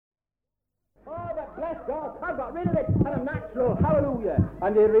Bless God, I've got rid of it, and I'm natural, hallelujah.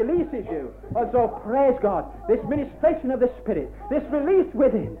 And it releases you. And so praise God, this ministration of the Spirit, this release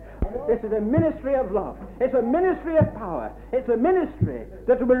within, this is a ministry of love. It's a ministry of power. It's a ministry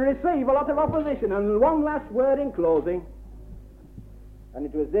that will receive a lot of opposition. And one last word in closing. And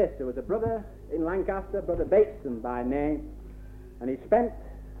it was this. There was a brother in Lancaster, Brother Bateson by name, and he spent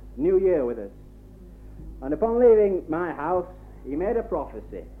New Year with us. And upon leaving my house, he made a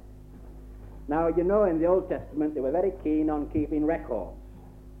prophecy. Now, you know, in the Old Testament, they were very keen on keeping records.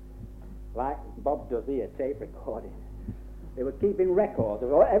 Like Bob does here, tape recording. They were keeping records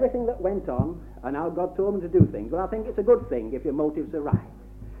of everything that went on and how God told them to do things. Well, I think it's a good thing if your motives are right.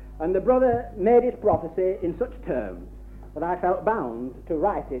 And the brother made his prophecy in such terms that I felt bound to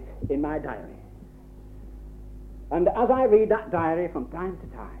write it in my diary. And as I read that diary from time to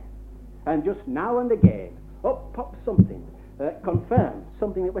time, and just now and again, up pops something that confirms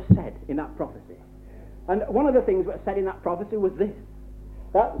something that was said in that prophecy. And one of the things that was said in that prophecy was this,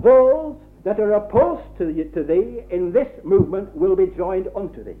 that those that are opposed to thee in this movement will be joined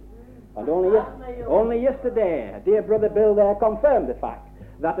unto thee. And only yesterday, dear Brother Bill there confirmed the fact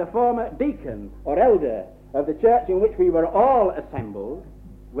that a former deacon or elder of the church in which we were all assembled,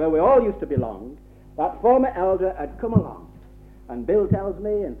 where we all used to belong, that former elder had come along. And Bill tells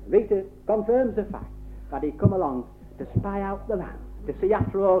me, and Rita confirms the fact, that he'd come along to spy out the land, to see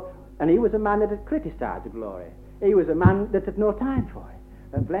after all, and he was a man that had criticised the glory. He was a man that had no time for it.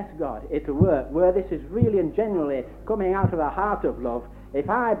 And bless God, it'll work where this is really and genuinely coming out of a heart of love. If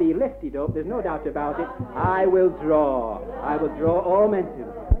I be lifted up, there's no doubt about it, I will draw all men to me.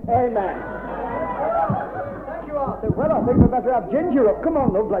 Amen. Thank you, Arthur. Well, I think we better have Ginger up. Come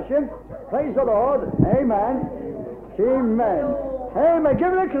on, love, bless you. Praise the Lord. Amen. Amen. Amen.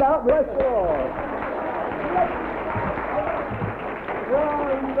 Give it a clap. Bless the Lord.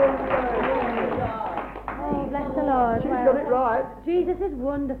 Oh, bless the Lord. She's got it right. Jesus is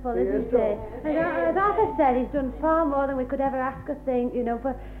wonderful, isn't he? As Arthur said, he's done far more than we could ever ask or think. You know,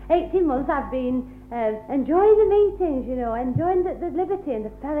 for 18 months I've been enjoying the meetings, you know, enjoying the liberty and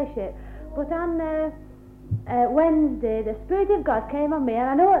the fellowship. But on Wednesday, the Spirit of God came on me, and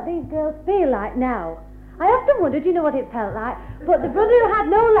I know what these girls feel like now. I often wondered, you know what it felt like? But the brother who had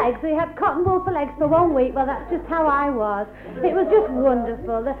no legs, he had cotton wool for legs for 1 week, well, that's just how I was. It was just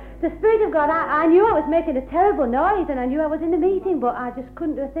wonderful. The Spirit of God, I knew I was making a terrible noise, and I knew I was in the meeting, but I just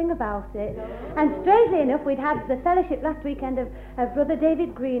couldn't do a thing about it. And strangely enough, we'd had the fellowship last weekend of Brother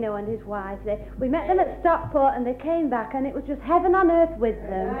David Greeno and his wife. We met them at Stockport, and they came back, and it was just heaven on earth with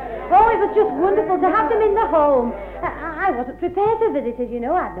them. Oh, it was just wonderful to have them in the home. I wasn't prepared for visitors, you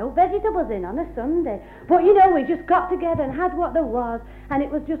know. I had no vegetables in on a Sunday. But, you know, we just got together and had what there was, and it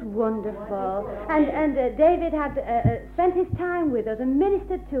was just wonderful. And David had spent his time with us and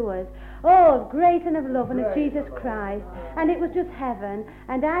ministered to us, of grace and of love and of Jesus Christ. And it was just heaven.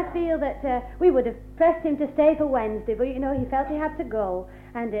 And I feel that we would have pressed him to stay for Wednesday, but, you know, he felt he had to go.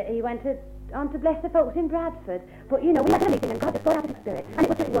 And he went on to bless the folks in Bradford. But, you know, we had a meeting and God just poured out his Spirit, and it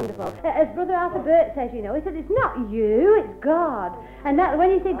was just wonderful. As Brother Arthur Burt says, you know, he said, it's not you, it's God. And that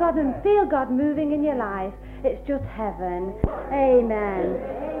when you see God and feel God moving in your life, it's just heaven. Amen.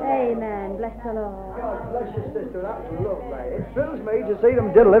 Amen. Bless the Lord. God bless you, sister. That's lovely. It thrills me to see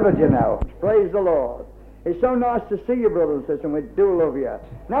them delivered, you know. Praise the Lord. It's so nice to see you, brother and sister, and we do love you.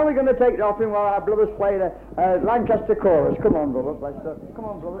 Now we're going to take the offering while our brothers play the Lancaster chorus. Come on, brother. Bless you. Come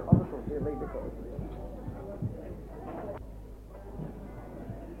on, brother. On the front here, lead the chorus.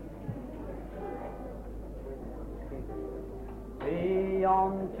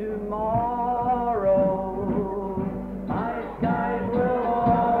 Beyond tomorrow, my skies will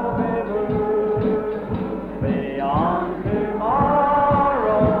all be blue. Beyond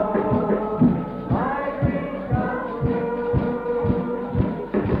tomorrow, my dreams come true.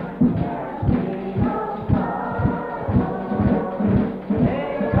 Beyond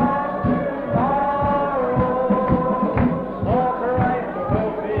tomorrow, for Christ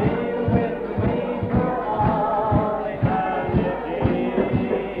will be with me for all eternity.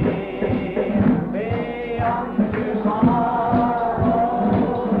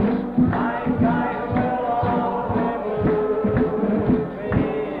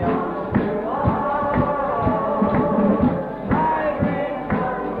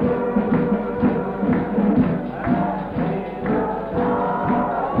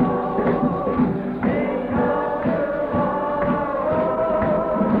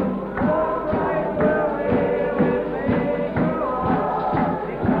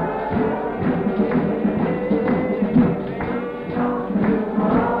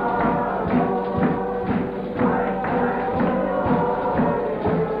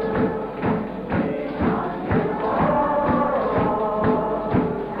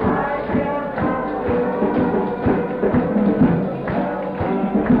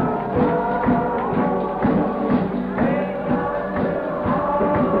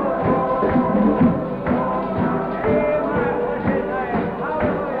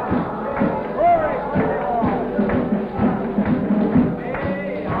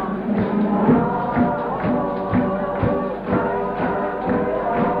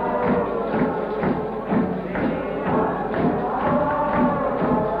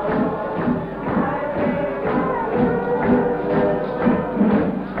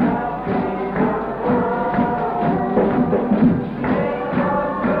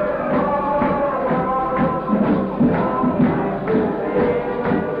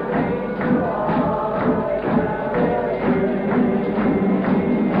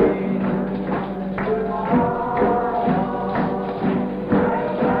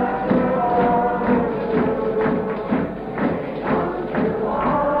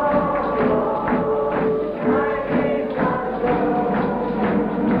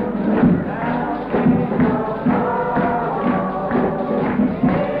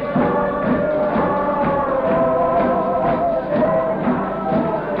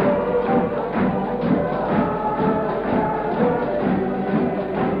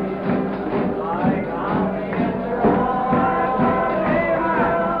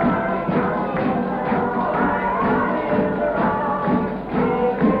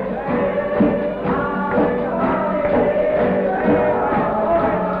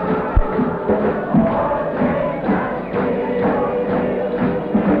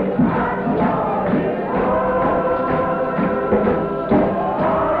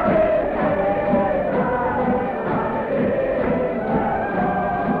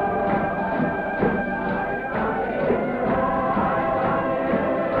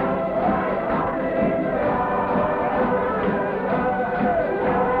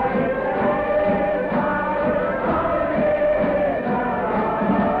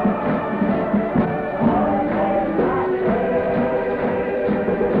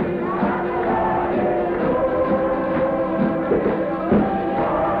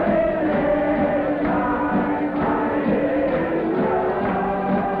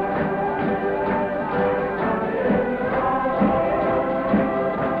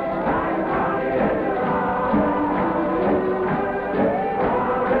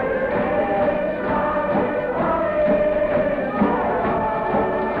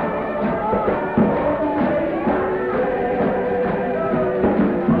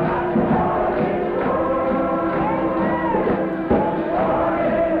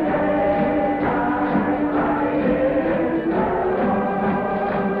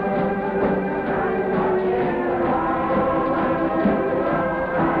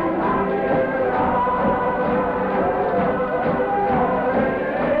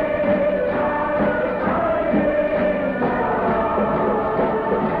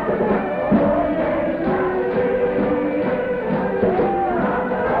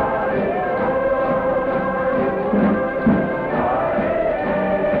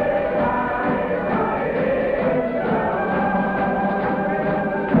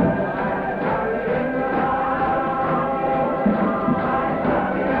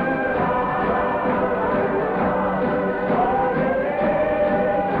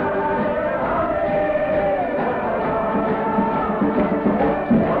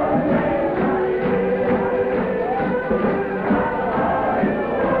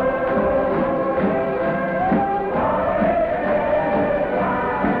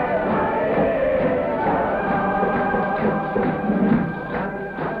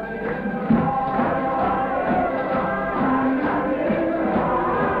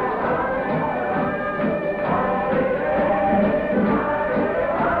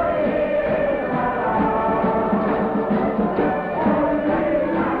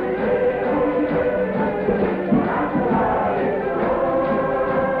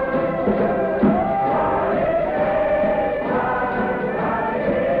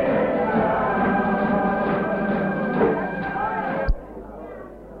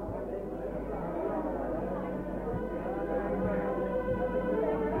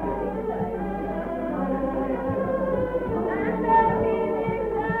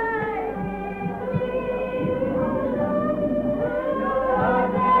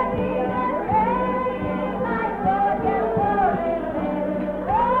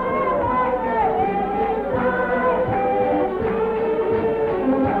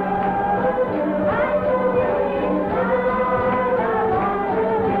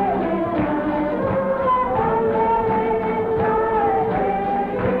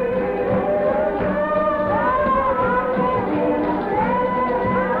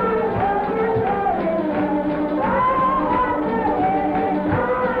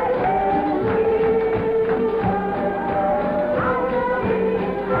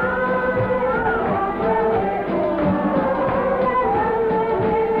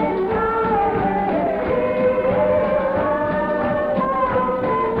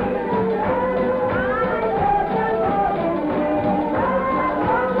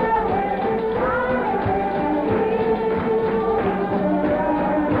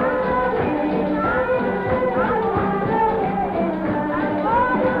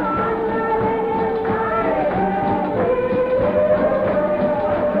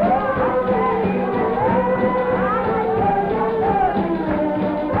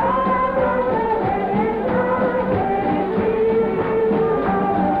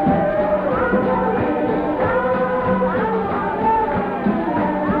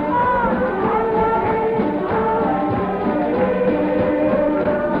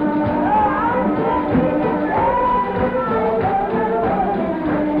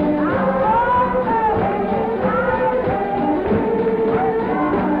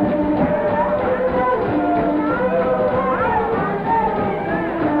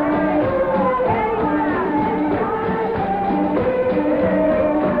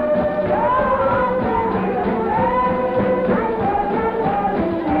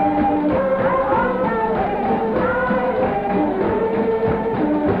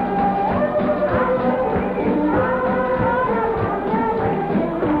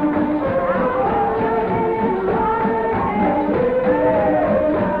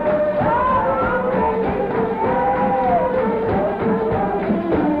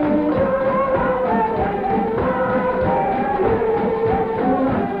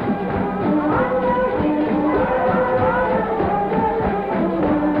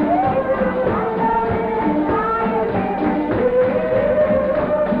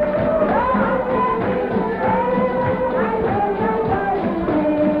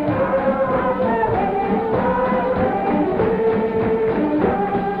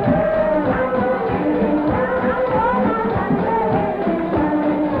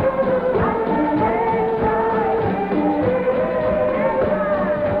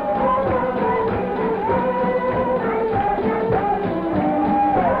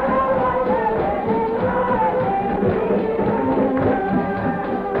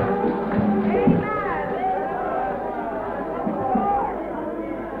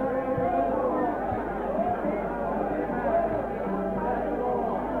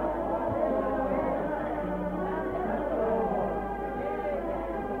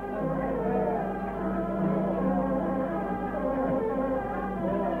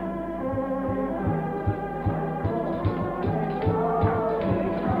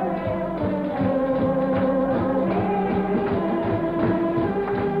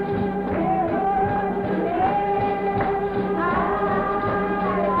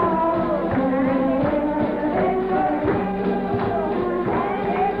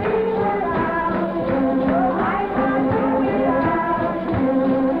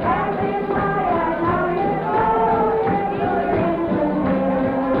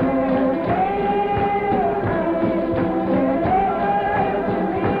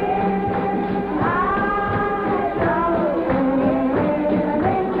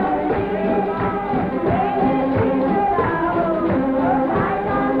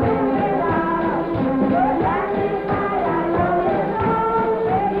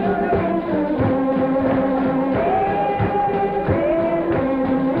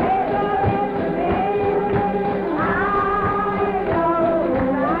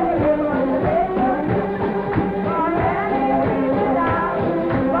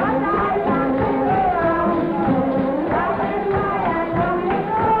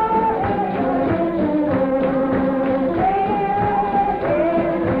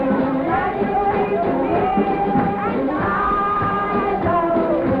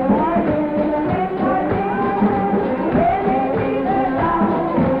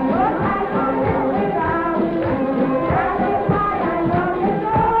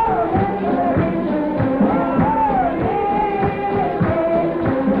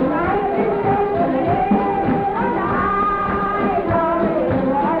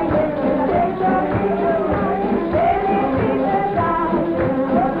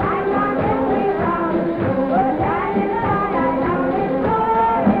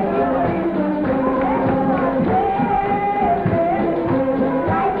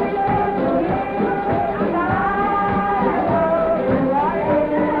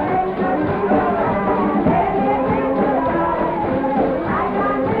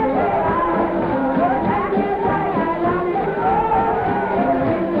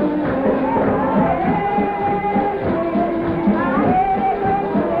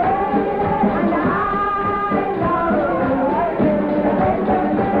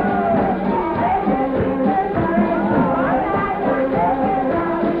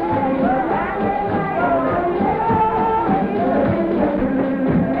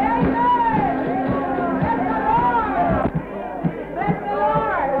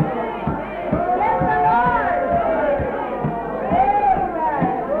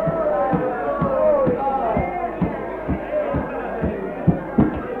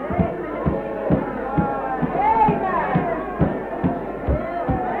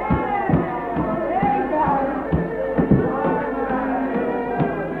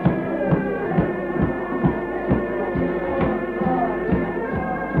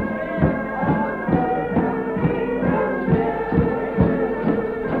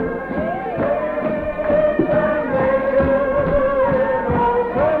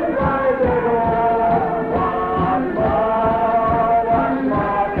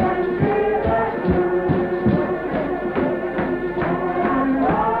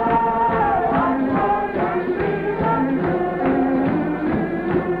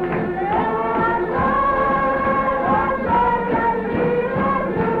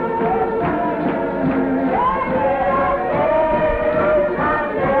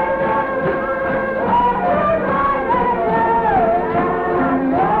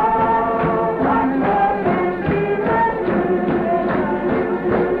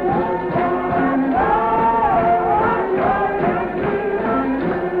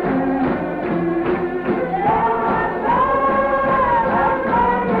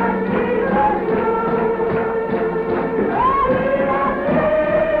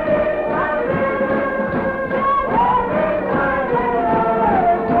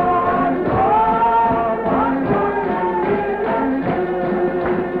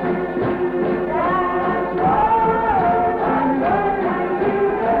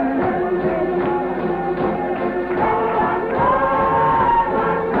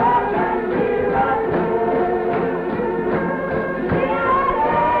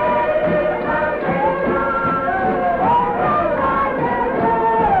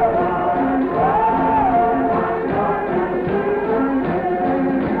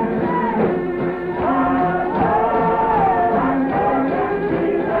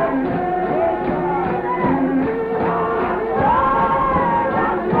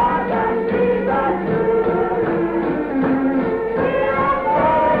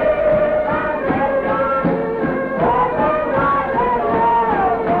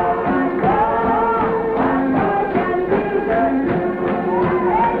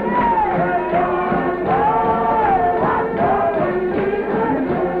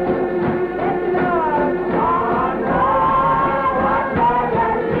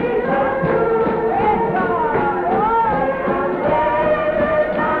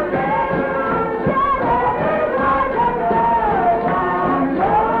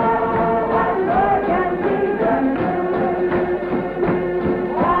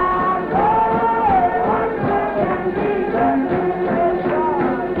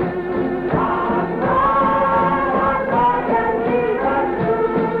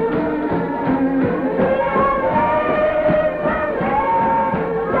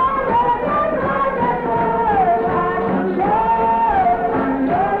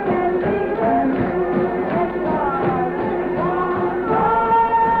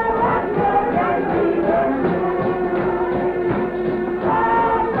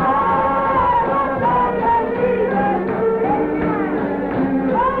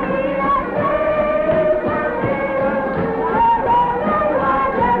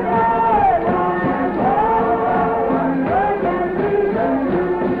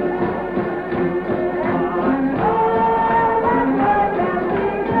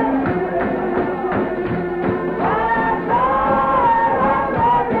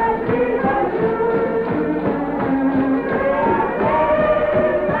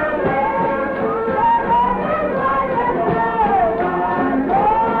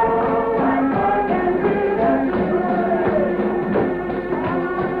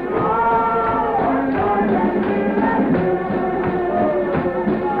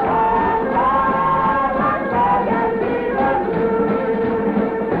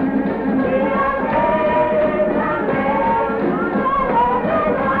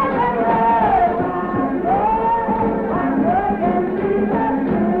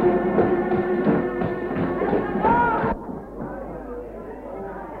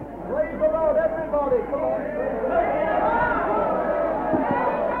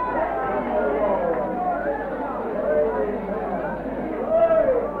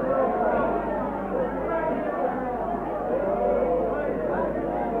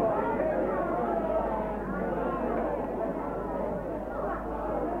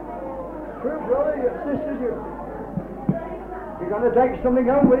 True, brother, your sisters, you're going to take something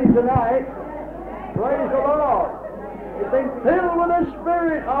home with you tonight. Praise the Lord. You've been filled with the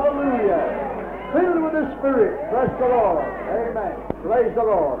Spirit. Hallelujah. Filled with the Spirit. Bless the Lord. Amen. Praise the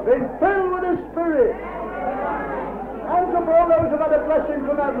Lord. Been filled with the Spirit. Hands up all those who have had a blessing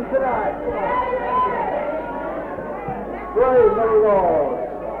from heaven tonight. Praise the Lord.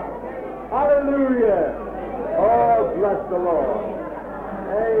 Hallelujah. Oh, bless the Lord.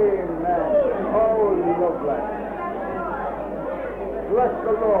 Amen. Oh, lovely. Bless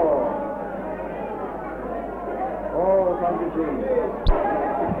the Lord. Oh, thank you, Jesus.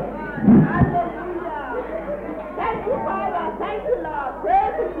 Hallelujah. Thank you, Father. Thank you, Lord.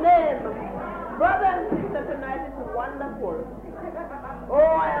 Praise His name. Brother and sister, tonight is wonderful. Oh,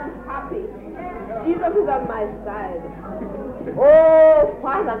 I am happy. Jesus is on my side. Oh,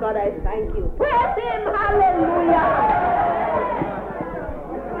 Father God, I thank you. Praise Him. Hallelujah.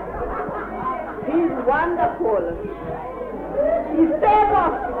 He's wonderful. He saved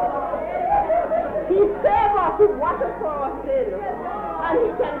us. He saved us. He washes for our sins. And He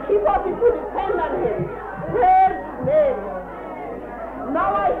can keep us if we depend on Him. Praise His name.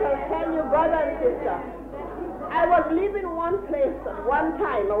 Now I shall tell you, brother and sister, I was living one place at one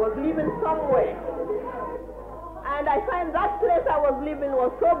time. I was living somewhere. And I find that place I was living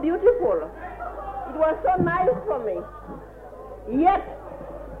was so beautiful. It was so nice for me. Yet,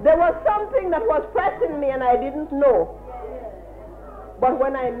 there was something that was pressing me and I didn't know. But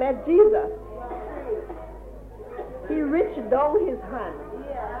when I met Jesus, He reached down His hand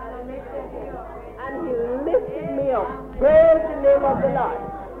and He lifted me up. Praise the name of the Lord.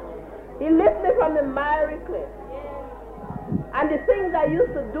 He lifted me from the miry clay. And the things I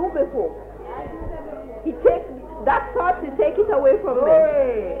used to do before, He takes that thought, He take it away from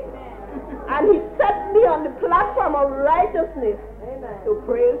me. And He set me on the platform of righteousness to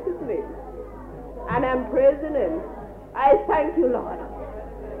praise His name. And I'm praising Him. I thank you, Lord.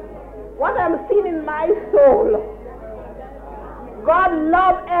 What I'm seeing in my soul, God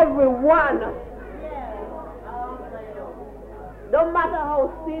loves everyone. No matter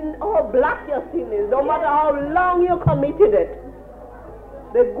how black your sin is, no matter how long you committed it,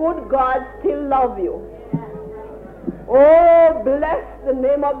 the good God still loves you. Oh, bless the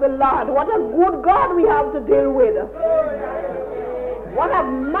name of the Lord. What a good God we have to deal with. What a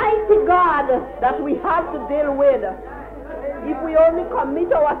mighty God that we have to deal with. If we only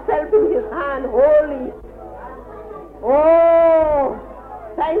commit ourselves in His hand wholly. Oh,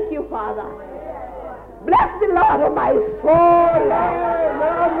 thank you, Father. Bless the Lord, oh my soul.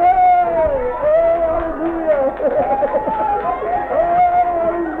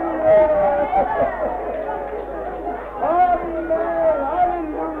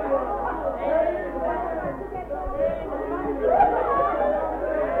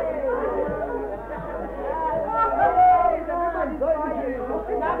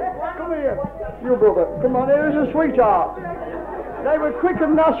 Come here, you brother. Come on, here's a sweetheart. They were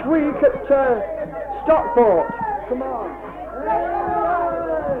quickened last week at Stockport. Come on.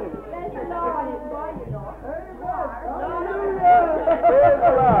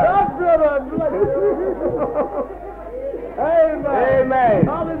 Amen.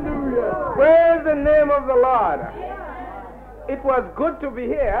 Hallelujah. Praise the name of the Lord. It was good to be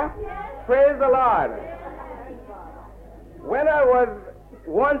here. Praise the Lord. When I was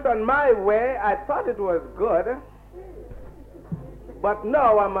once on my way, I thought it was good. But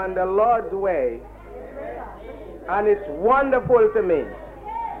now I'm on the Lord's way. And it's wonderful to me.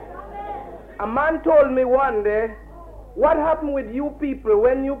 A man told me one day, what happened with you people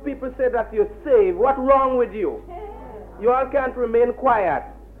when you people say that you're saved? What's wrong with you? You all can't remain quiet.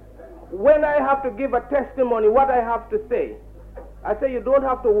 When I have to give a testimony, what I have to say? I say you don't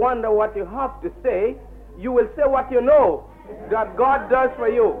have to wonder what you have to say. You will say what you know that God does for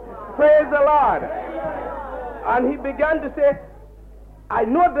you. Praise the Lord. And he began to say, I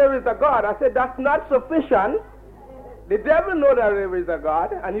know there is a God. I said, that's not sufficient. The devil knows that there is a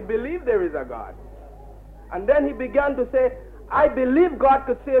God, and he believed there is a God. And then he began to say, I believe God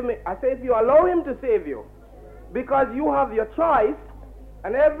could save me. I said, if you allow him to save you, because you have your choice,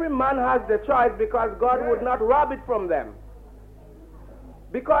 and every man has the choice because God would not rob it from them.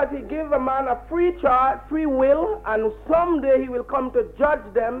 Because he gave a man a free will, and someday he will come to judge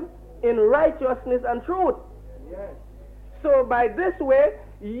them in righteousness and truth. Yes. So by this way,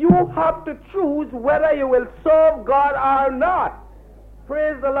 you have to choose whether you will serve God or not.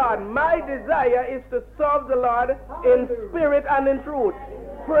 Praise the Lord. My desire is to serve the Lord in spirit and in truth.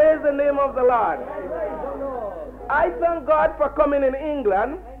 Praise the name of the Lord. I thank God for coming in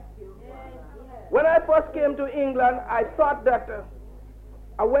England. When I first came to England, I thought that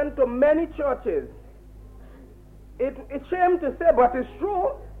I went to many churches. It's shame to say, but it's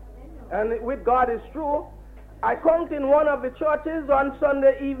true. And with God it's true. I count in one of the churches on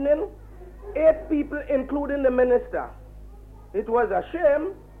Sunday evening, 8 people, including the minister. It was a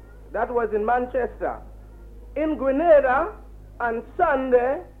shame. That was in Manchester. In Grenada, on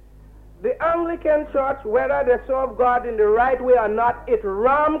Sunday, the Anglican church, whether they serve God in the right way or not, it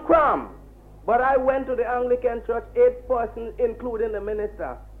ram-cram. But I went to the Anglican church, 8 persons, including the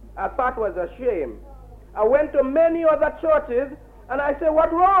minister. I thought it was a shame. I went to many other churches, and I said,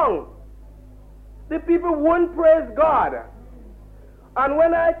 what's wrong? The people won't praise God. And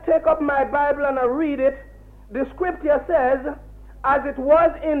when I take up my Bible and I read it, the scripture says, as it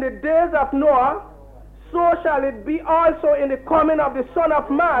was in the days of Noah, so shall it be also in the coming of the Son of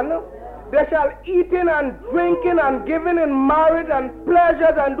Man. They shall eating and drinking and giving in marriage and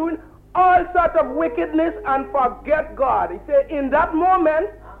pleasures and doing all sorts of wickedness and forget God. He said, in that moment,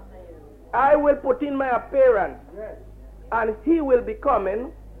 I will put in my appearance, and he will be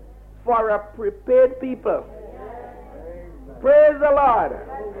coming for a prepared people. Praise the Lord.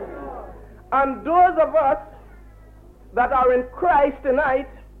 And those of us that are in Christ tonight,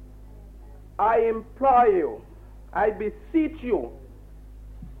 I implore you, I beseech you,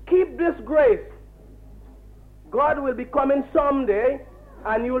 keep this grace. God will be coming someday,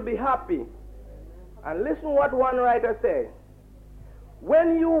 and you will be happy. And listen what one writer says.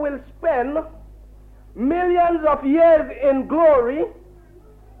 When you will spend millions of years in glory,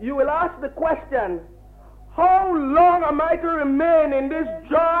 you will ask the question, how long am I to remain in this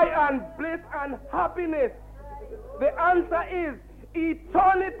joy and bliss and happiness? The answer is,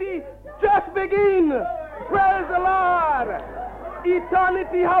 eternity just begin. Praise the Lord.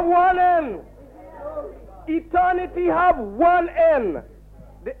 Eternity have one end. Eternity have one end.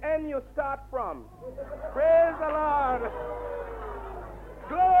 The end you start from. Praise the Lord.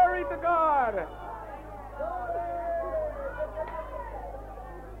 Glory to God.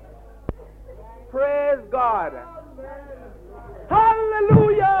 Praise God.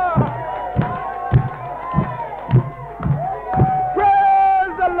 Hallelujah.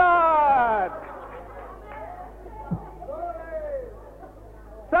 Praise the Lord.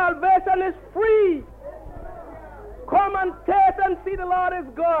 Salvation is free. Come and taste and see the Lord is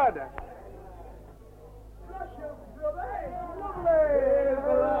good.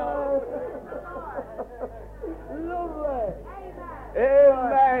 Lovely.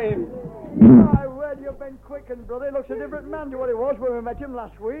 Amen. My word, you've been quickened, brother. He looks a different man to what he was when we met him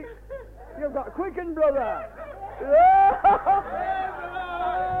last week. You've got quickened, brother.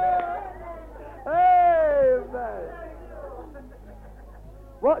 Amen.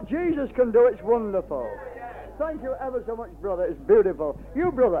 What Jesus can do, it's wonderful. Thank you ever so much, brother. It's beautiful.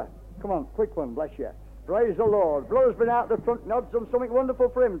 You, brother, come on, quick one, bless you. Praise the Lord. Brother's been out the front, and done something wonderful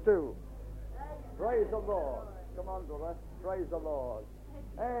for him, too. Praise the Lord. Come on, brother. Praise the Lord.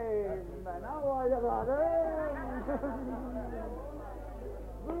 Amen. How are you, brother?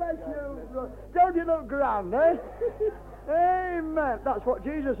 Bless you, brother. Don't you look grand, eh? Amen. That's what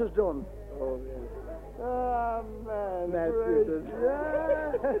Jesus has done. Oh, yes. Amen. That's Praise, Jesus.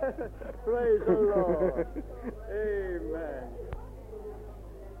 yeah. Praise the Lord. Amen.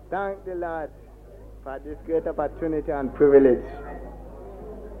 Thank the Lord for this great opportunity and privilege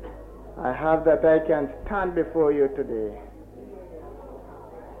I have that I can stand before you today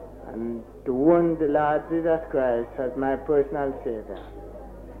and to own the Lord Jesus Christ as my personal Savior.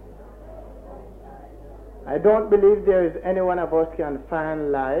 I don't believe there is any one of us can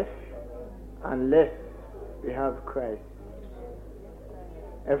find life unless we have Christ.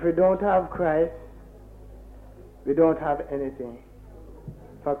 If we don't have Christ, we don't have anything.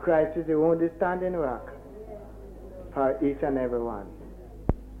 For Christ is the only standing rock for each and every one.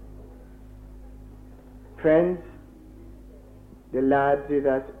 Friends, the Lord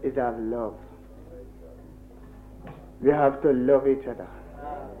Jesus is of love. We have to love each other.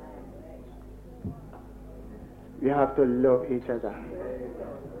 We have to love each other.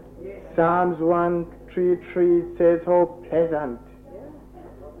 Psalms 133 says how pleasant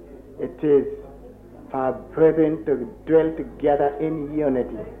it is for brethren to dwell together in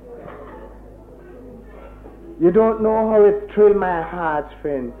unity. You don't know how it thrilled my heart,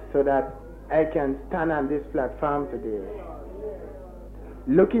 friends, so that I can stand on this platform today,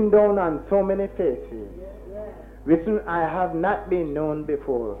 looking down on so many faces, which I have not been known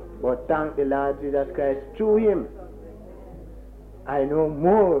before, but thank the Lord Jesus Christ, through him, I know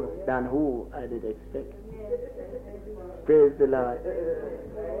more than who I did expect. Praise the Lord.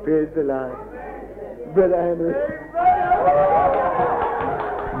 Praise the Lord. Brother Henry.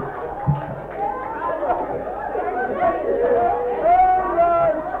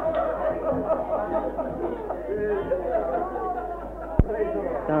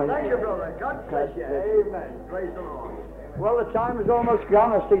 brother. God bless you. Amen. Praise the Lord. Well, the time is almost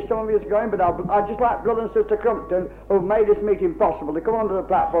gone. I see some of you is going, but I'd just like Brother and Sister Crumpton, who've made this meeting possible, to come onto the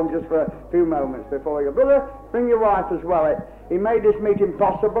platform just for a few moments before we go. Brother, bring your wife as well. He made this meeting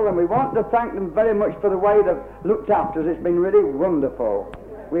possible, and we want to thank them very much for the way they've looked after us. It's been really wonderful.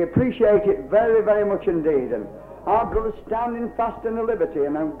 We appreciate it very, very much indeed. And our brother's standing fast in the liberty,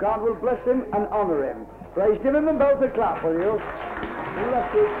 and God will bless him and honour him. Praise, give him both a clap, will you?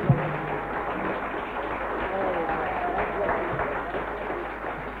 Bless you.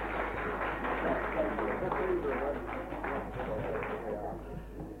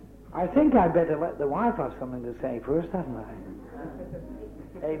 I think I'd better let the wife have something to say first, haven't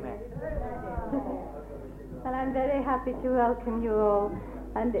I? Amen. Well, I'm very happy to welcome you all,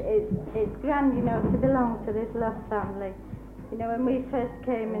 and it's grand, you know, to belong to this love family. You know, when we first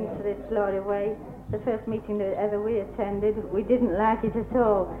came into this Glory Way, the first meeting that ever we attended, we didn't like it at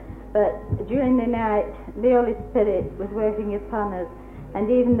all. But during the night, the Holy Spirit was working upon us,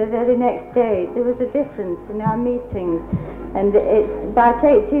 and even the very next day, there was a difference in our meetings. And it's about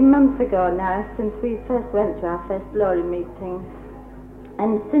 18 months ago now since we first went to our first Glory meeting.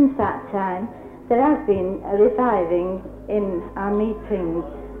 And since that time, there has been a reviving in our meetings.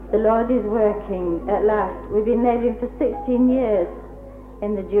 The Lord is working at last. We've been living for 16 years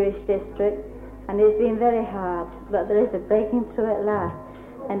in the Jewish district, and it's been very hard, but there is a breaking through at last.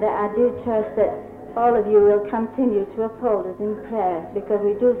 And I do trust that all of you will continue to uphold us in prayer, because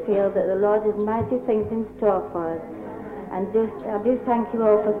we do feel that the Lord has mighty things in store for us. And I do thank you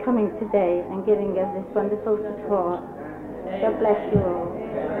all for coming today and giving us this wonderful support. God bless you all.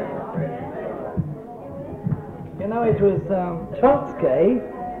 You know, it was Trotsky,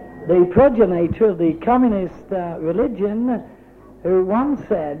 the progenitor of the communist religion, who once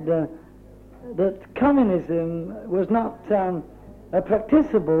said that communism was not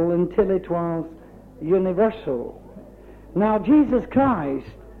practicable until it was universal. Now, Jesus Christ,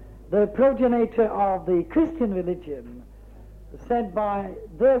 the progenitor of the Christian religion, said, "By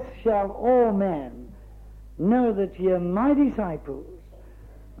this shall all men know that ye are my disciples,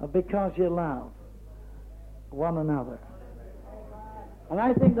 because you love one another." And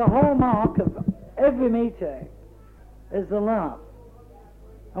I think the hallmark of every meeting is the love.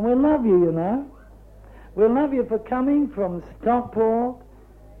 And we love you, you know. We love you for coming from Stockport,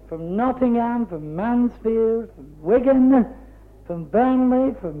 from Nottingham, from Mansfield, from Wigan, from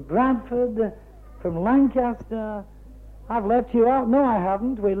Burnley, from Bradford, from Lancaster. I've left you out. No, I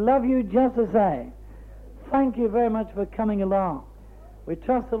haven't. We love you just the same. Thank you very much for coming along. We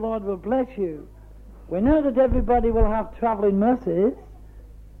trust the Lord will bless you. We know that everybody will have traveling mercies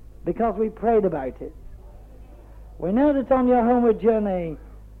because we prayed about it. We know that on your homeward journey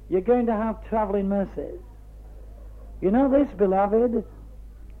you're going to have traveling mercies. You know this, beloved?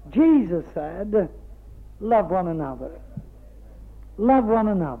 Jesus said, love one another. Love one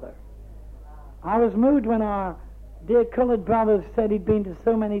another. I was moved when our dear coloured brother said he'd been to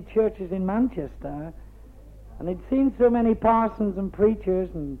so many churches in Manchester, and he'd seen so many parsons and preachers,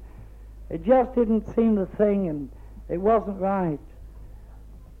 and it just didn't seem the thing, and it wasn't right.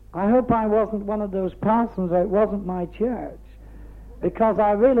 I hope I wasn't one of those parsons, or it wasn't my church, because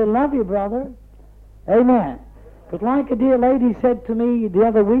I really love you, brother. Amen. But like a dear lady said to me the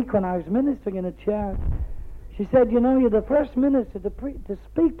other week when I was ministering in a church, she said, "You know, you're the first minister to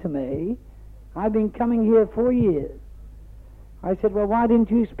speak to me. I've been coming here 4 years." I said, "Well, why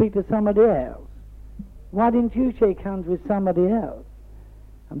didn't you speak to somebody else? Why didn't you shake hands with somebody else?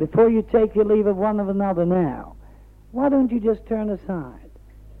 And before you take your leave of one another now, why don't you just turn aside?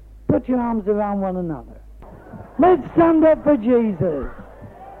 Put your arms around one another. Let's stand up for Jesus."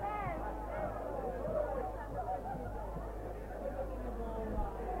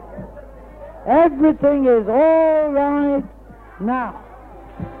 Everything is all right now.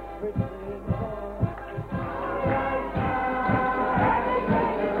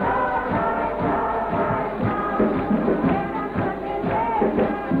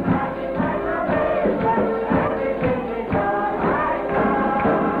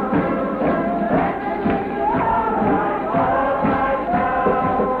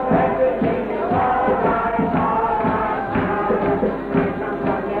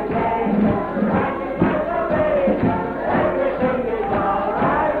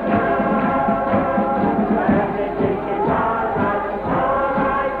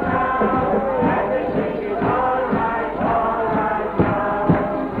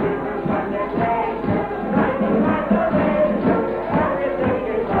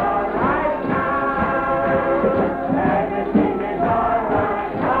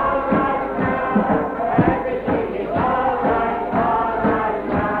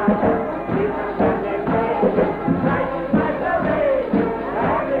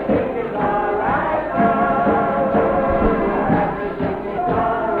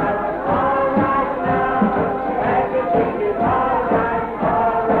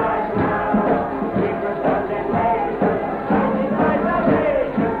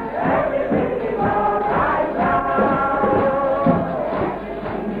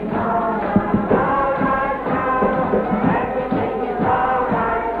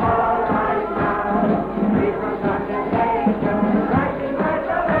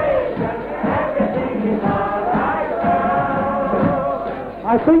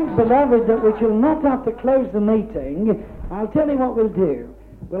 think, beloved, that we shall not have to close the meeting. I'll tell you what we'll do.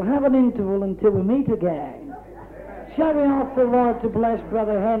 We'll have an interval until we meet again. Shall we ask the Lord to bless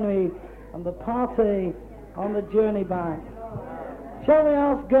Brother Henry and the party on the journey back? Shall we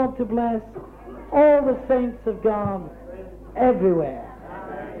ask God to bless all the saints of God everywhere?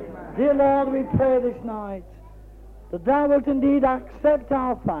 Dear Lord, we pray this night that Thou wilt indeed accept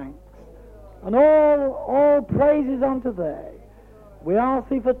our thanks and all praises unto Thee. We ask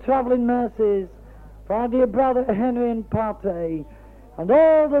Thee for travelling mercies for our dear brother Henry and party and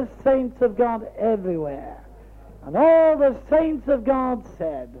all the saints of God everywhere. And all the saints of God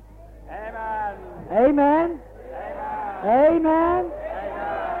said, Amen. Amen. Amen.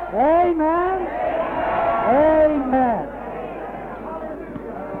 Amen. Amen.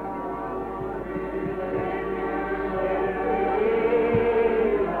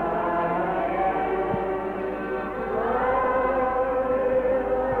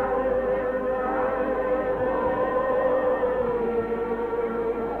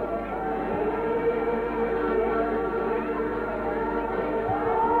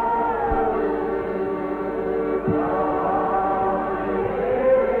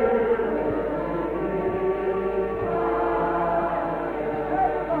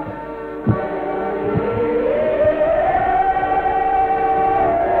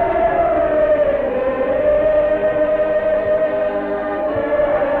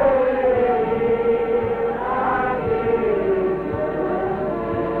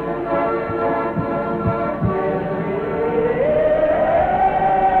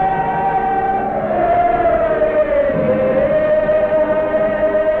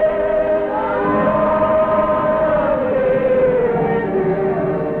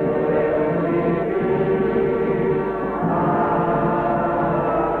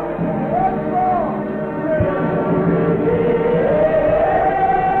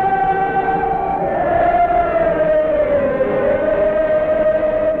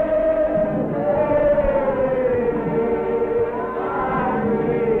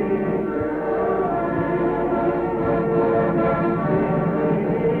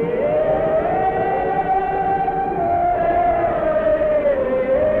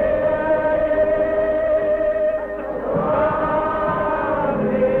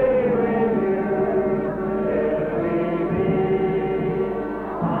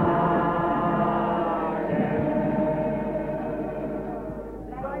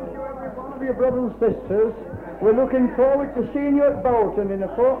 Brothers and sisters, we're looking forward to seeing you at Bolton in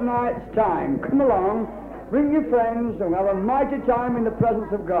a fortnight's time. Come along, bring your friends, and we'll have a mighty time in the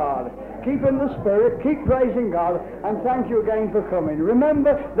presence of God. Keep in the Spirit, keep praising God, and thank you again for coming.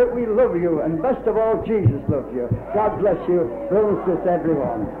 Remember that we love you, and best of all, Jesus loves you. God bless you, brothers and sisters,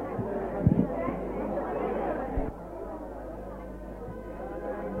 everyone.